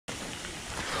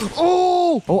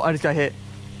Oh! Oh, I just got hit.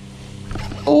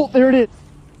 Oh, there it is.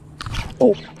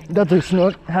 Oh, that's a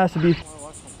snook. Has to be.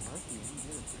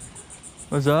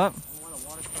 What's up?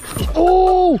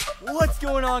 Oh! What's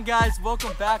going on, guys?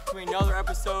 Welcome back to another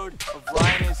episode of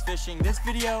Ryan is Fishing. This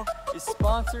video is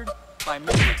sponsored by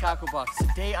MTB Tackle Box.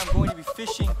 Today I'm going to be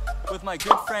fishing with my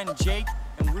good friend Jake,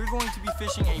 and we're going to be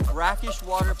fishing a brackish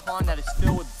water pond that is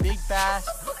filled with big bass,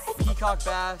 peacock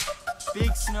bass,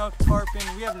 big snook, tarpon.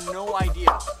 We have no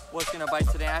idea what's gonna bite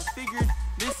today. I figured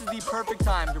this is the perfect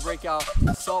time to break out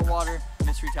the saltwater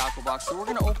mystery tackle box. So we're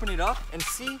gonna open it up and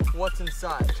see what's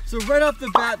inside. So right off the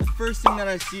bat, the first thing that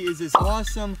I see is this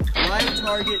awesome live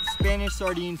target Spanish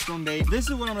sardine swim bait. This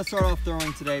is what I'm gonna start off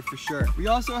throwing today for sure. We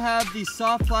also have the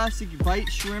soft plastic bite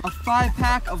shrimp, a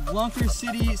 5-pack of Lunker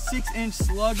City 6-inch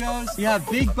sluggos. We have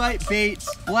big bite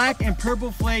baits, black and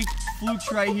purple flake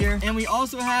flukes right here. And we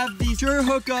also have the Sure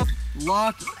Hookup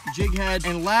lock jig head.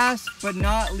 And last but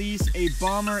not least, a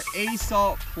Bomber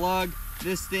A-Salt plug.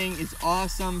 This thing is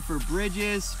awesome for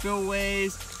bridges,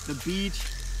 spillways, the beach.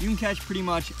 You can catch pretty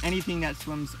much anything that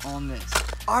swims on this.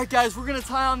 All right, guys, we're gonna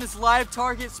tie on this live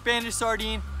target Spanish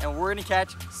sardine and we're gonna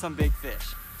catch some big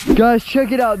fish. Guys,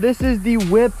 check it out. This is the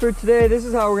whip for today. This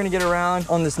is how we're gonna get around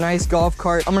on this nice golf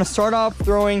cart. I'm gonna start off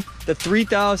throwing the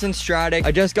 3000 Stratic.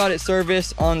 I just got it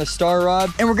serviced on the Star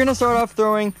Rod. And we're gonna start off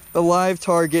throwing the live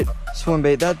target swim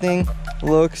bait. That thing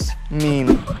looks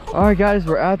mean. All right, guys,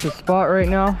 we're at the spot right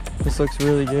now. This looks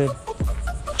really good.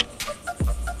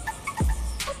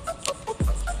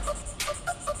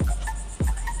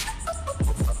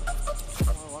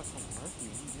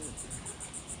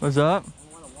 What's up?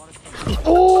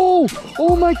 Oh!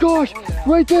 Oh my gosh!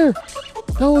 Right there!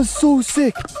 That was so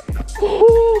sick!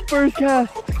 Oh, first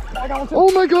cast!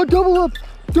 Oh my god, double up!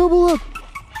 Double up!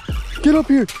 Get up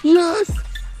here! Yes!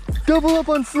 Double up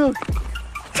on Snook!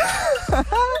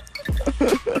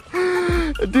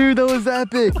 Dude, that was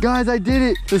epic! Guys, I did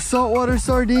it! The saltwater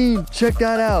sardine! Check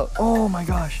that out! Oh my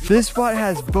gosh! This spot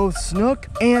has both snook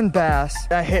and bass.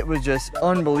 That hit was just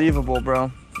unbelievable,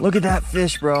 bro. Look at that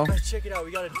fish, bro. Guys, check it out.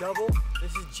 We got a double.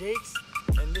 This is Jake's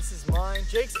and this is mine.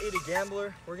 Jake's ate a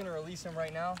gambler. We're gonna release him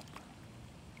right now.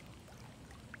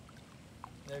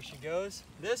 There she goes.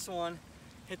 This one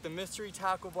hit the mystery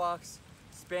tackle box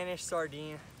Spanish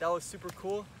sardine. That was super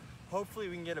cool. Hopefully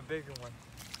we can get a bigger one.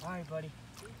 All right, buddy.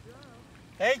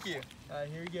 Thank you. All right,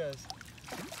 here he goes.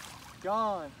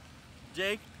 Gone.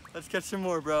 Jake, let's catch some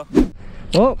more, bro.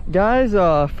 Well, guys,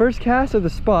 first cast of the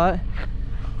spot.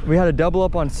 We had a double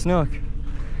up on snook,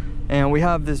 and we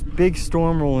have this big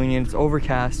storm rolling in. It's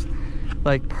overcast,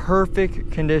 like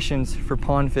perfect conditions for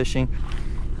pond fishing.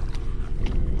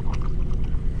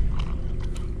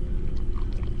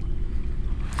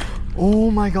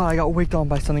 Oh my god, I got waked on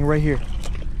by something right here.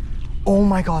 Oh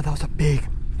my god, that was a big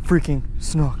freaking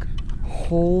snook.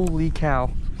 Holy cow.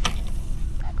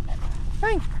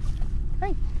 Hey,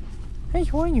 hey, hey,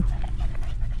 who are you?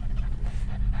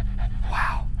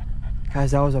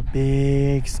 Guys, that was a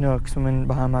big snook swimming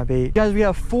behind my bait. Guys, we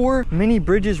have 4 mini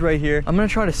bridges right here. I'm gonna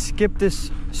try to skip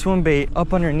this swim bait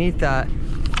up underneath that.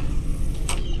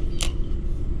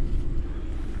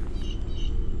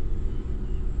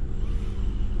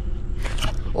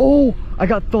 Oh, I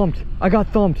got thumped. I got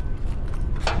thumped.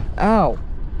 Ow.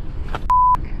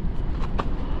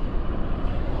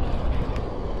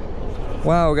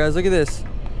 Wow, guys, look at this.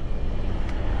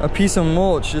 A piece of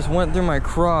mulch just went through my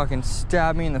crock and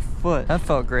stabbed me in the foot. That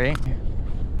felt great.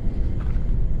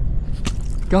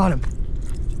 Got him.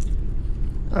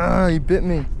 Ah, he bit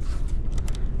me.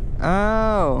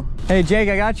 Ow. Hey, Jake,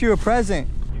 I got you a present.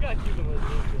 You got Cuban oil.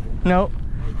 Nope.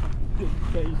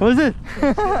 What is it?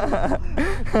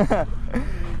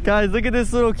 Guys, look at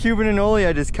this little Cuban anole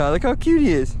I just caught. Look how cute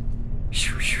he is.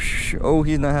 Oh,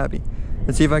 he's not happy.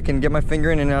 Let's see if I can get my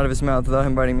finger in and out of his mouth without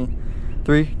him biting me.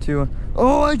 3, 2, 1.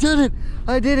 Oh, I did it!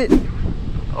 I did it!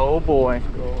 Oh boy.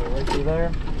 Go right through there.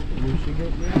 You should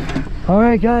get there. All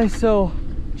right, guys, so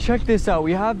check this out.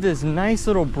 We have this nice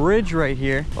little bridge right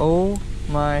here. Oh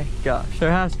my gosh. There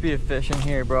has to be a fish in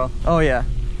here, bro. Oh yeah.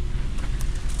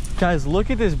 Guys, look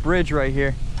at this bridge right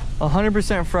here.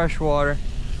 100% fresh water.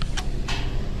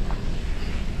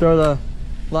 Throw the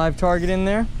live target in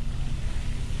there.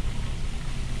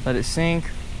 Let it sink.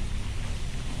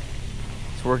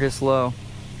 Let's work it slow.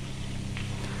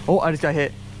 Oh, I just got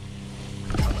hit.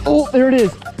 Oh, there it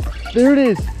is. There it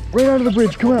is. Right out of the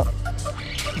bridge. Come out.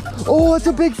 Oh, that's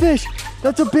a big fish.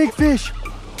 That's a big fish.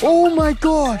 Oh my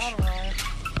gosh.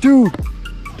 Dude.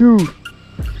 Dude.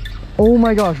 Oh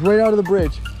my gosh. Right out of the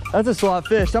bridge. That's a slot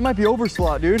fish. That might be over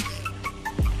slot, dude.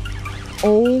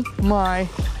 Oh my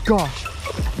gosh.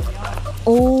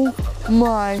 Oh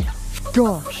my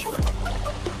gosh.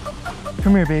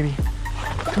 Come here, baby.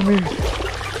 Come here.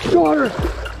 Got her.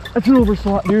 That's an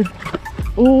overslot, dude.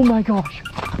 Oh my gosh.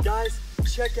 Guys,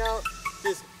 check out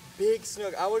this big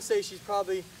snook. I would say she's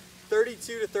probably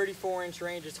 32 to 34 inch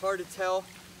range. It's hard to tell.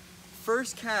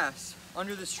 First cast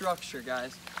under the structure,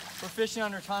 guys. We're fishing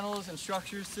under tunnels and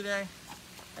structures today.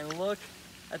 And look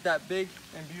at that big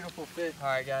and beautiful fish. All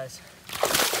right, guys.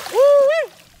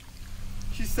 Woo-wee!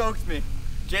 She soaked me.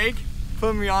 Jake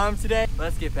put me on him today.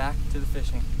 Let's get back to the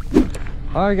fishing.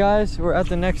 All right, guys, we're at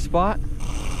the next spot.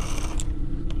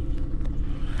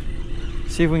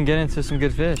 See if we can get into some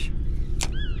good fish.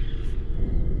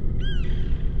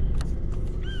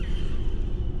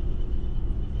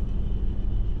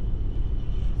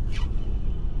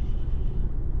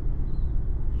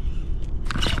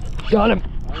 Got him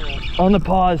on the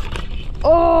pause.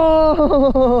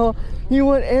 Oh, he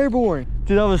went airborne.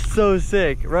 Dude, that was so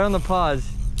sick. Right on the pause.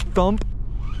 Thump.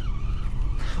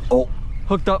 Oh,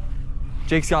 hooked up.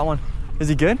 Jake's got one. Is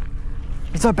he good?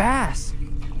 It's a bass.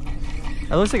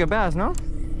 That looks like a bass, no?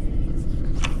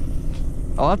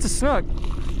 Oh, that's a snook.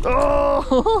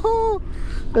 Oh,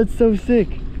 that's so sick.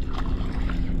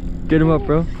 Get him up,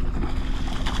 bro.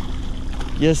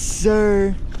 Yes,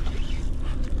 sir.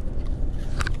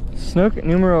 Snook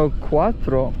numero 4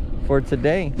 for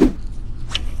today.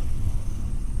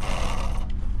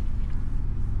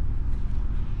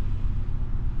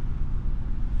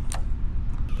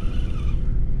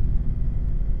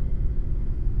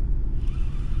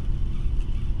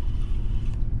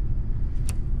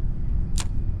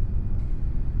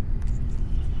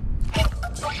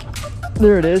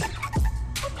 There it is.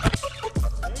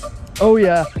 Oh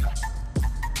yeah.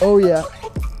 Oh yeah.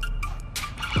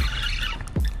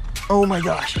 Oh my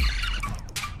gosh.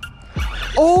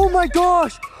 Oh my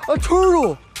gosh, a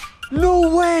turtle.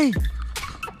 No way.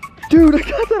 Dude, I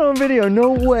got that on video,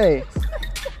 no way.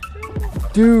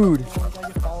 Dude.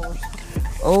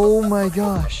 Oh my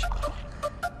gosh.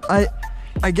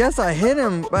 I guess I hit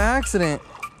him by accident.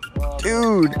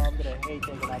 Dude.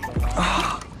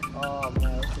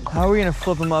 How are we gonna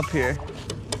flip him up here?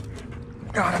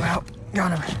 Got him out.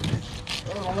 Got him.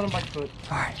 I'll let him back foot.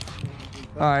 Alright.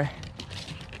 Alright.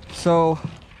 So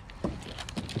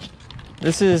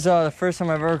this is the first time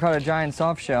I've ever caught a giant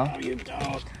soft shell. Oh, you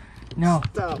dog. No.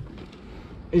 Stop.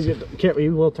 Easy. Can't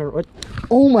you will turn. What?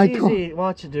 Oh my Easy. god.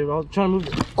 Watch it, dude. I'll try to move.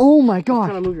 Oh my gosh. I'm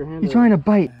trying to move your hand. He's trying to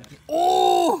bite.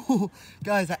 Oh,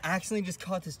 guys, I accidentally just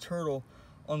caught this turtle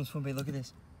on the swim bait. Look at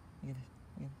this. Look at this.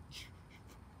 Look at this.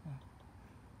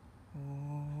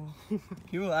 Oh.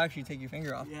 He will actually take your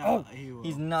finger off. Yeah, oh, he will.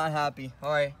 He's not happy.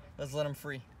 All right, let's let him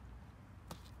free.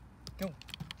 Go.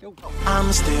 Go.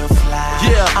 I'm still fly.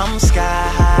 Yeah. I'm sky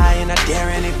high and I dare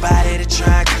anybody to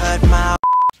try cut my.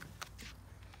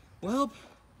 Well,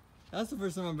 that's the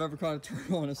first time I've ever caught a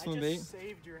turtle on a swim bait.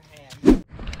 Saved your hand.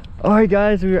 All right,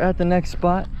 guys, we are at the next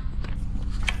spot.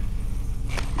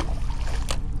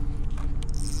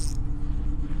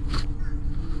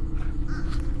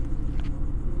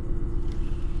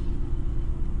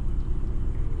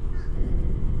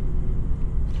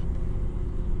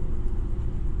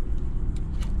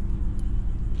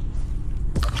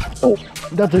 Oh,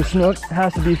 that's a snook.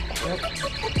 Has to be. Yep.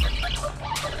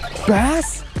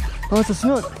 Bass? Oh, it's a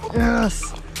snook.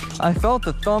 Yes. I felt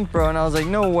the thump, bro, and I was like,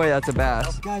 no way, that's a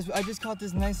bass. Guys, I just caught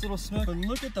this nice little snook, but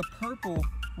look at the purple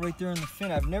right there on the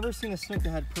fin. I've never seen a snook that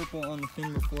had purple on the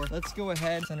fin before. Let's go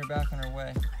ahead, send her back on her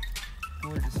way.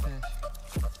 Gorgeous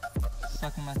fish.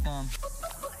 Sucking my thumb.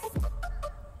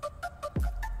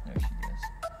 There she goes.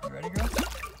 You ready, girl?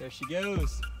 There she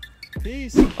goes.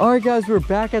 Peace. All right, guys, we're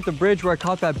back at the bridge where I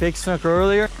caught that big snook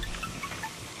earlier.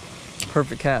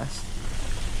 Perfect cast.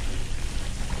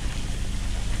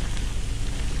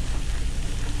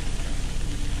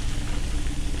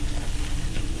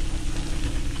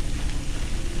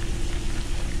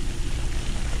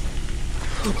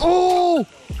 Oh!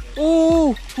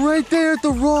 Oh! Right there at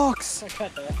the rocks!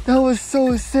 That was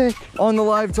so sick. On the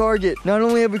live target. Not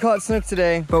only have we caught snook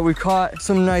today, but we caught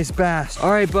some nice bass.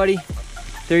 All right, buddy.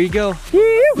 There you go.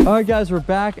 All right, guys, we're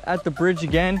back at the bridge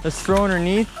again. Let's throw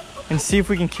underneath and see if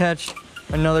we can catch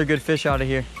another good fish out of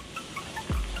here.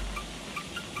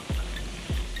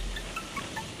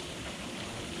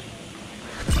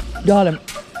 Got him.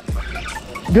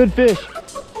 Good fish.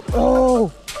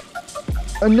 Oh,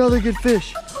 another good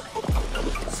fish.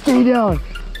 Stay down.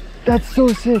 That's so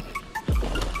sick.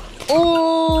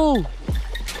 Oh,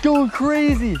 going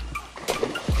crazy.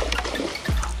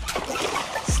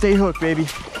 Stay hooked, baby.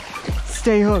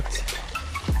 Stay hooked.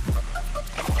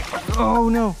 Oh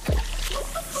no.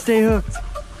 Stay hooked.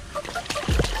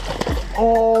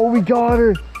 Oh, we got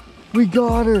her. We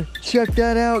got her. Check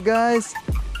that out, guys.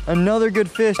 Another good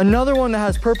fish. Another one that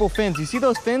has purple fins. You see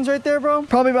those fins right there, bro?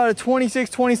 Probably about a 26,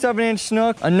 27 inch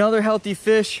snook. Another healthy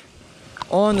fish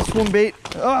on the swim bait.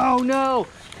 Oh no.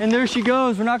 And there she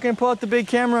goes. We're not gonna pull out the big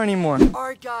camera anymore. All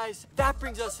right, guys, that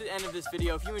brings us to the end of this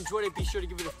video. If you enjoyed it, be sure to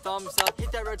give it a thumbs up,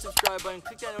 hit that red subscribe button,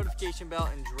 click that notification bell,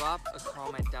 and drop a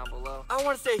comment down below. I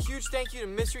want to say a huge thank you to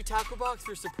Mystery Tackle Box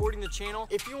for supporting the channel.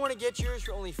 If you want to get yours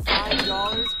for only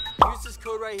 $5, use this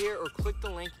code right here or click the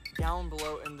link down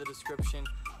below in the description.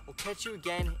 We'll catch you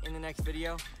again in the next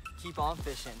video. Keep on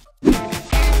fishing.